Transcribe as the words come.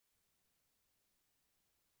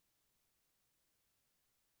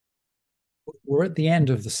We're at the end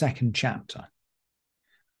of the second chapter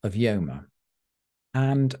of Yoma,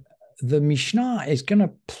 and the Mishnah is going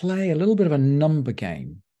to play a little bit of a number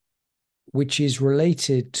game, which is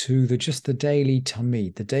related to just the daily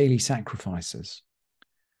tamid, the daily sacrifices.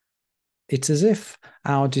 It's as if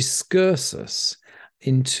our discursus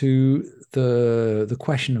into the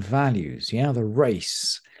question of values, the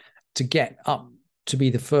race to get up to be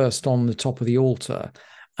the first on the top of the altar,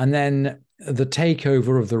 and then the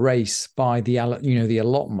takeover of the race by the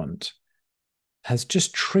allotment has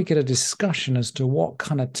just triggered a discussion as to what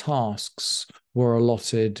kind of tasks were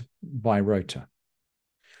allotted by rota.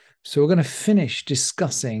 So we're going to finish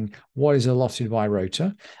discussing what is allotted by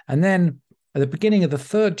rota, and then at the beginning of the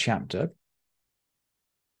third chapter,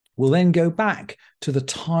 we'll then go back to the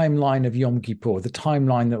timeline of Yom Kippur, the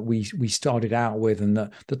timeline that we started out with, and the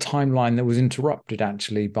timeline that was interrupted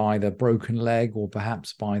actually by the broken leg, or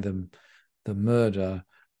perhaps by the murder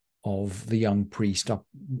of the young priest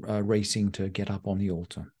racing to get up on the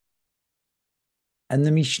altar. And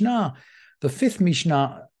the Mishnah, the fifth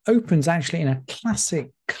Mishnah, opens actually in a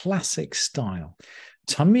classic style.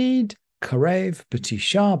 Tamid, Karev,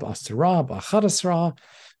 B'tisha, B'asra, B'achadasra,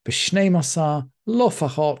 B'shnei Masa, Lo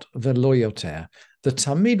Fachot, V'lo Yoter. The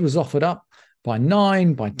Tamid was offered up by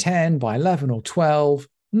 9, by 10, by 11 or 12,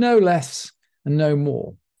 no less and no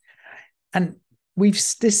more. And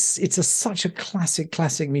such a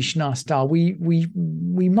classic Mishnah style.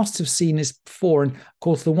 We must have seen this before, and of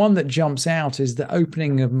course the one that jumps out is the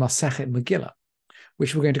opening of Masechet Megillah,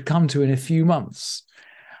 which we're going to come to in a few months.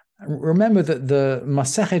 Remember that the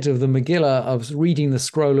Masechet of the Megillah, of reading the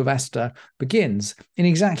scroll of Esther, begins in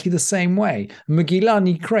exactly the same way. Megillah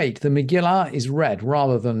Nikreit, the Megillah is read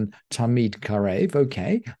rather than Tamid Karev.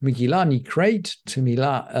 Okay, Megillah Nikreit,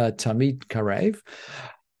 Tamid Karev.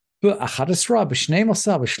 B'achadasra, b'shnei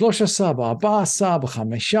masa, b'shloshasa, b'arba'asa,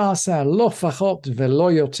 b'chameshasa, lo fachot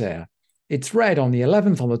ve'lo yoter. It's read on the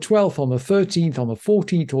 11th, on the 12th, on the 13th, on the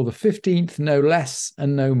 14th, or the 15th, no less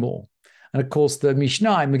and no more. And of course, the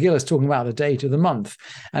Mishnah in Megillah is talking about the date of the month.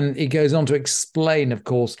 And it goes on to explain, of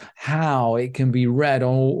course, how it can be read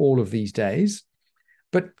on all of these days.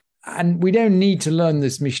 And we don't need to learn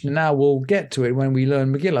this Mishnah now. We'll get to it when we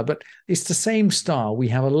learn Megillah. But it's the same style. We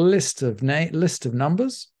have a list of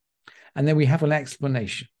numbers, and then we have an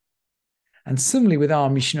explanation. And similarly with our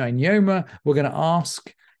Mishnah in Yoma, we're going to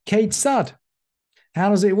ask, Keitzad, how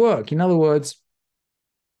does it work? In other words,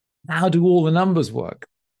 how do all the numbers work?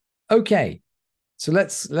 Okay, so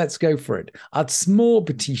let's go for it. Atzmo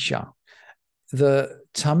B'tisha, the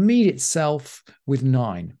Tamid itself with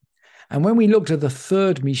 9. And when we looked at the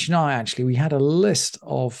third Mishnah, actually, we had a list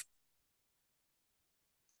of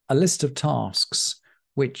tasks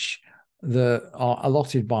which are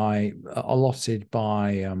allotted by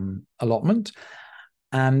allotment.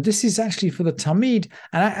 And this is actually for the Tamid.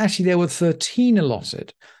 And actually there were 13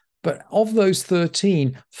 allotted. But of those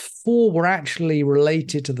 13, 4 were actually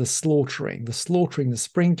related to the slaughtering, the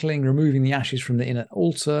sprinkling, removing the ashes from the inner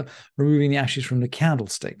altar, removing the ashes from the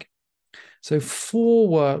candlestick. So 4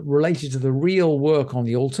 were related to the real work on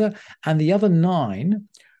the altar, and the other 9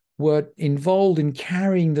 were involved in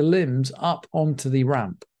carrying the limbs up onto the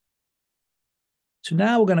ramp. So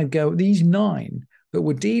now we're going to go, these 9 that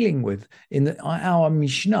we're dealing with in our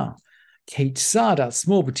Mishnah, Keitzad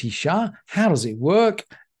Atzmo B'tisha, how does it work?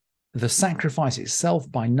 The sacrifice itself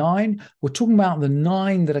by 9. We're talking about the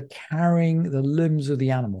 9 that are carrying the limbs of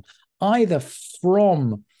the animal, either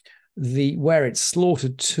from where it's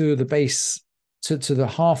slaughtered to the base, to the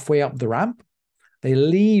halfway up the ramp. They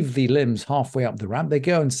leave the limbs halfway up the ramp. They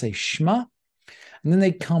go and say Shema, and then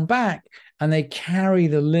they come back and they carry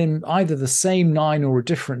the limb, either the same 9 or a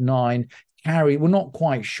different 9, we're not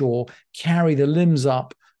quite sure, carry the limbs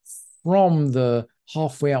up from the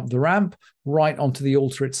halfway up the ramp right onto the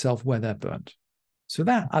altar itself where they're burnt. So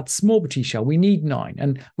that, at small b'tisha, we need 9,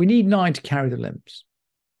 and we need 9 to carry the limbs.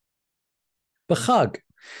 B'chag,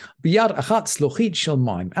 b'yad achat slochit shel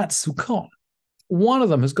mayim, at Sukkot, one of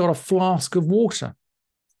them has got a flask of water.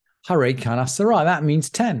 Harei kan asara, that means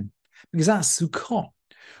 10, because at Sukkot,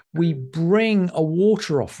 we bring a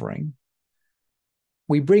water offering.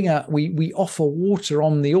 We offer water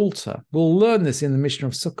on the altar. We'll learn this in the Mishnah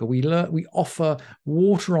of Sukkah. We offer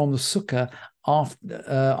water on the Sukkah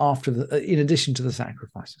in addition to the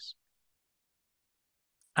sacrifices.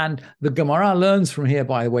 And the Gemara learns from here,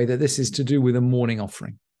 by the way, that this is to do with a morning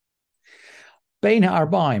offering. Bein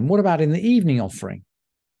ha'arbaim, what about in the evening offering?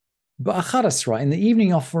 Ba'achadasra, in the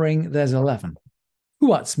evening offering, there's 11.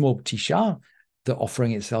 Huatzmo b'tisha, the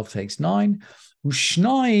offering itself takes 9.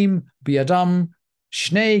 Ushnaim biadam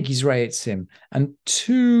Shnei gizrei etzim, and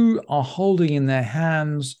 2 are holding in their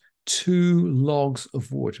hands 2 logs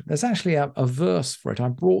of wood. There's actually a verse for it. I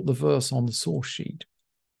brought the verse on the source sheet.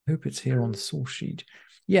 I hope it's here on the source sheet.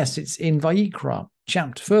 Yes, it's in Vayikra,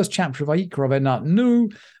 first chapter of Vayikra.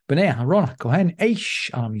 V'natnu b'nei Aaron HaKohen eish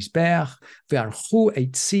al mizbeach ve'archu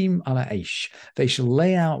eitzim ala eish. They shall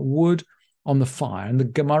lay out wood on the fire. And the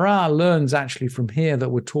Gemara learns actually from here that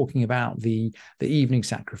we're talking about the evening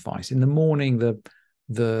sacrifice. In the morning,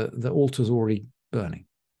 the altar's already burning.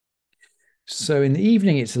 So in the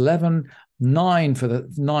evening, it's 11, 9 for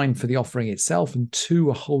the offering itself, and 2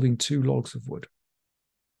 are holding 2 logs of wood.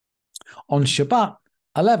 On Shabbat,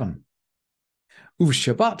 11. Uv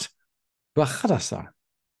Shabbat, b'chadasar.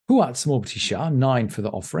 Huat smol b'tisha, 9 for the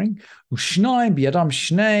offering. Ushnaim b'yadam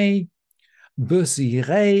shnei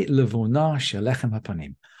b'sirei levona shelechem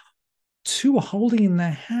hapanim. 2 are holding in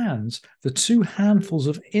their hands the 2 handfuls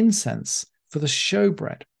of incense for the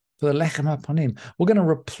showbread, for the lechem hapanim. We're going to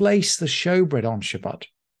replace the showbread on Shabbat.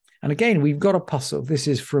 And again, we've got a pasuk. This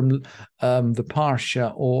is from the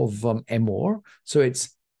parsha of Emor. So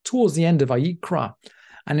it's towards the end of Vayikra.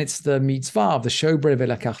 And it's the mitzvah of the showbread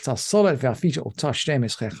ve'lakachta solet ve'afita ota shtei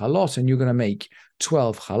meschei chalot, and you're going to make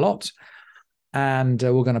 12 chalot, and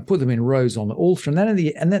we're going to put them in rows on the altar. And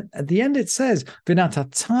then at the end it says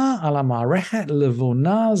v'natata ala ma'arechet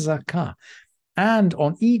levona zakah, and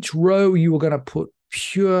on each row you are going to put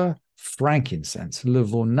pure frankincense,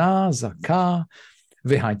 levona zakah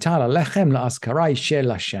v'haita lechem la'askarai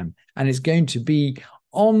shel Hashem, and it's going to be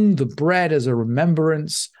on the bread as a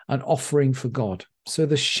remembrance, an offering for God. So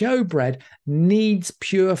the showbread needs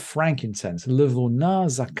pure frankincense, levona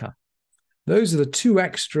zakah. Those are the 2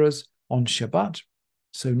 extras on Shabbat.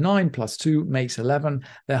 So 9 plus 2 makes 11.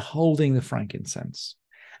 They're holding the frankincense.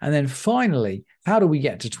 And then finally, how do we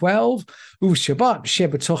get to 12? Shabbat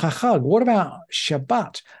shebetoch hachag. What about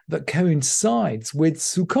Shabbat that coincides with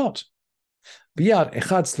Sukkot? Biyad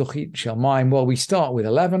echad slochit shel mayim. Well, we start with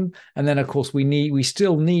 11, and then of course we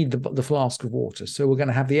still need the flask of water. So we're going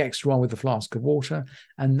to have the extra one with the flask of water,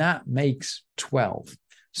 and that makes 12.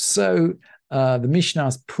 So the Mishnah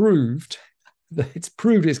has proved its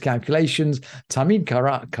calculations. Tamid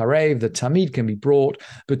karev, the tamid can be brought,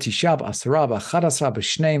 but tishab asara b'chadasra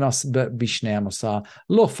b'shnei amasa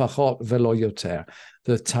lo fachot velo yoter.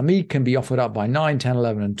 The tamid can be offered up by 9, 10,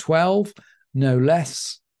 11, and 12, no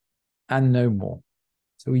less and no more.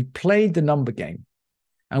 So we played the number game,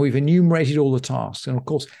 and we've enumerated all the tasks. And of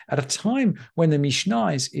course, at a time when the Mishnah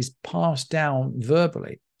is passed down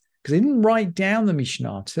verbally, because they didn't write down the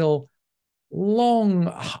Mishnah till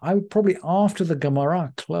probably after the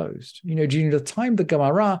Gemara closed. During the time the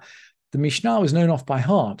Gemara, the Mishnah was known off by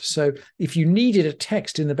heart. So if you needed a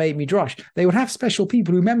text in the Beit Midrash, they would have special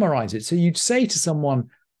people who memorize it. So you'd say to someone,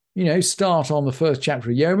 start on the first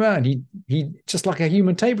chapter of Yoma, and he just like a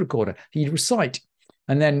human tape recorder, he'd recite.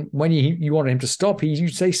 And then when you wanted him to stop,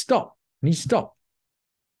 you'd say stop, and he'd stop.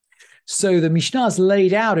 So the Mishnah is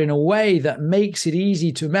laid out in a way that makes it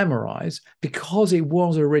easy to memorize because it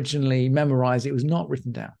was originally memorized. It was not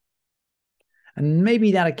written down. And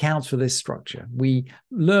maybe that accounts for this structure. We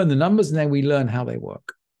learn the numbers and then we learn how they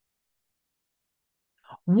work.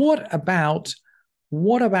 What about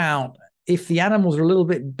if the animals are a little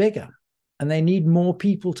bit bigger and they need more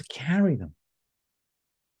people to carry them?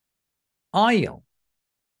 Ayil.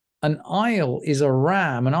 An ayil is a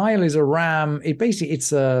ram. An ayil is a ram.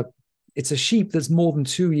 It's a sheep that's more than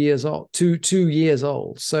 2 years old. 2 years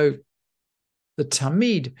old. So the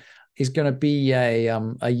tamid is going to be a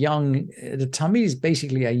young. The tamid is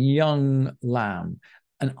basically a young lamb.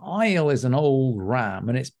 An ayil is an old ram,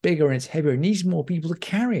 and it's bigger and it's heavier. It needs more people to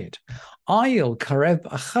carry it. Ayil karev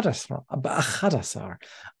achadasar.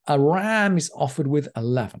 A ram is offered with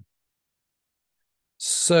 11.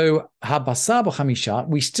 So habasar b'chamisha,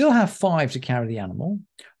 we still have 5 to carry the animal,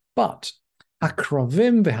 but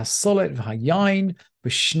akravim v'hasolet v'hayayin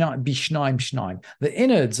b'shnaim shnaim. The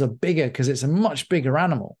innards are bigger because it's a much bigger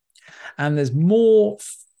animal, and there's more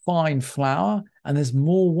fine flour and there's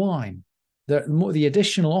more wine. The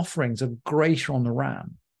additional offerings are greater on the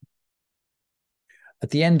ram. At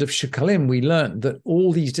the end of Shekalim, we learned that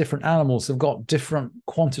all these different animals have got different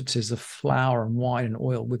quantities of flour and wine and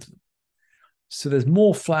oil with them. So there's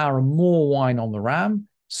more flour and more wine on the ram,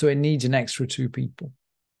 so it needs an extra 2 people.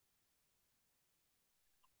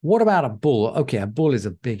 What about a bull? Okay, a bull is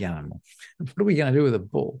a big animal. What are we going to do with a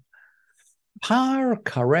bull? Par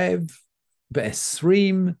karev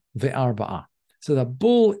be'esrim ve'arba'a. So the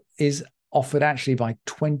bull is offered actually by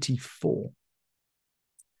 24.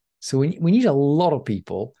 So we need a lot of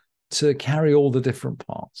people to carry all the different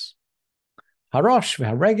parts. Harosh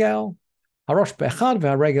ve'haregel, harosh be'echad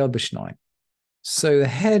ve'haregel b'shnayim. So the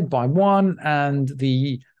head by 1 and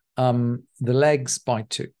the the legs by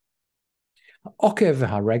 2. Okev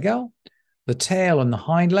v'haregel, the tail and the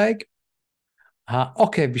hind leg.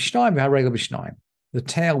 Okev b'shnayim v'haregel b'shnayim, the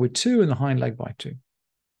tail with 2 and the hind leg by 2.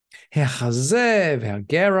 Hechazeh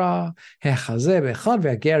v'hagera, hechazeh v'echad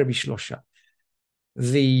v'hagera b'shlosha.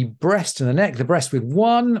 The breast and the neck, the breast with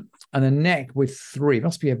 1 and the neck with 3. It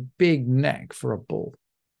must be a big neck for a bull.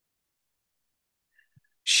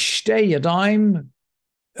 Shtei yadayim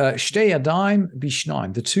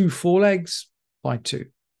b'shnayim, the 2 forelegs by 2.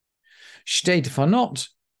 Shtei tefanot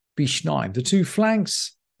b'shnayim, the 2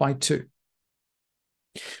 flanks by 2.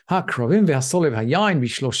 Hakrovim v'hasolev hayayin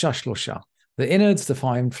b'shlosha shlosha, the innards, the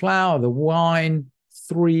fine flour, the wine,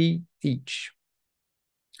 3 each.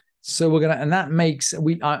 So we're gonna, and that makes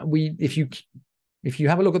if you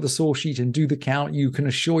have a look at the source sheet and do the count, you can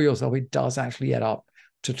assure yourself it does actually add up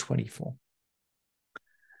to 24.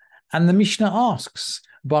 And the Mishnah asks,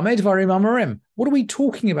 Bamei dvarim amarim, what are we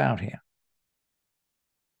talking about here?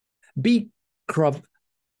 B'korbanot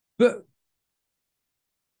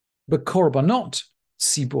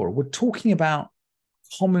tzibur. We're talking about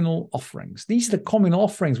communal offerings. These are the communal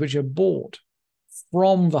offerings which are bought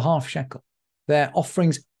from the half shekel. They're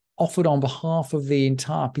offerings offered on behalf of the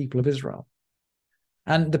entire people of Israel.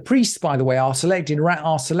 And the priests, by the way, are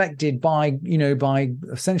selected by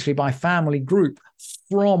essentially by family group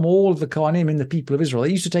from all of the Kohanim in the people of Israel. They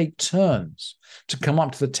used to take turns to come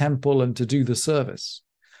up to the temple and to do the service.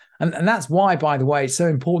 And that's why, by the way, it's so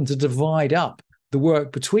important to divide up the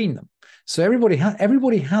work between them. So everybody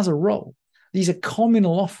has a role. These are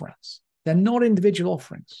communal offerings. They're not individual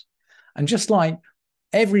offerings. And just like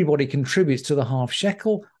everybody contributes to the half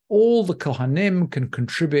shekel, all the Kohanim can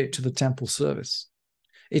contribute to the temple service.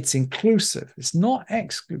 It's inclusive. It's not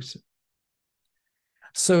exclusive.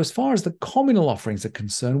 So as far as the communal offerings are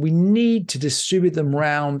concerned, we need to distribute them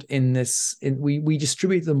round we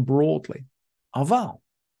distribute them broadly. Aval.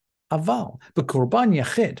 But korban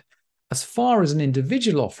yachid, as far as an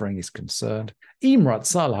individual offering is concerned, imrat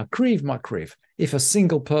sal hakriv makriv. If a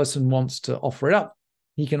single person wants to offer it up,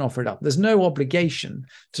 he can offer it up. There's no obligation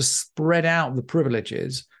to spread out the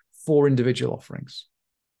privileges for individual offerings.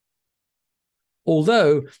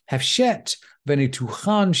 Although hefshet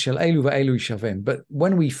v'nituchan shel elu v'elu shavim, but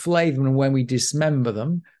when we flay them and when we dismember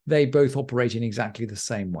them, they both operate in exactly the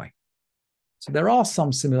same way. So there are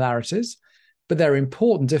some similarities, but there are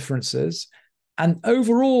important differences. And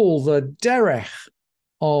overall, the derech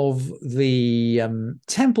of the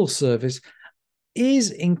temple service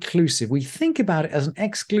is inclusive. We think about it as an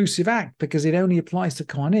exclusive act because it only applies to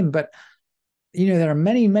Kohanim, but there are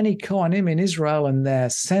many, many Kohanim in Israel, and they're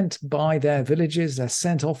sent by their villages. They're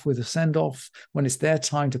sent off with a send-off when it's their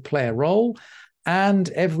time to play a role. And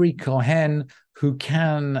every Kohen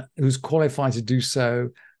who's qualified to do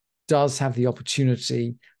so does have the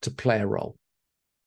opportunity to play a role.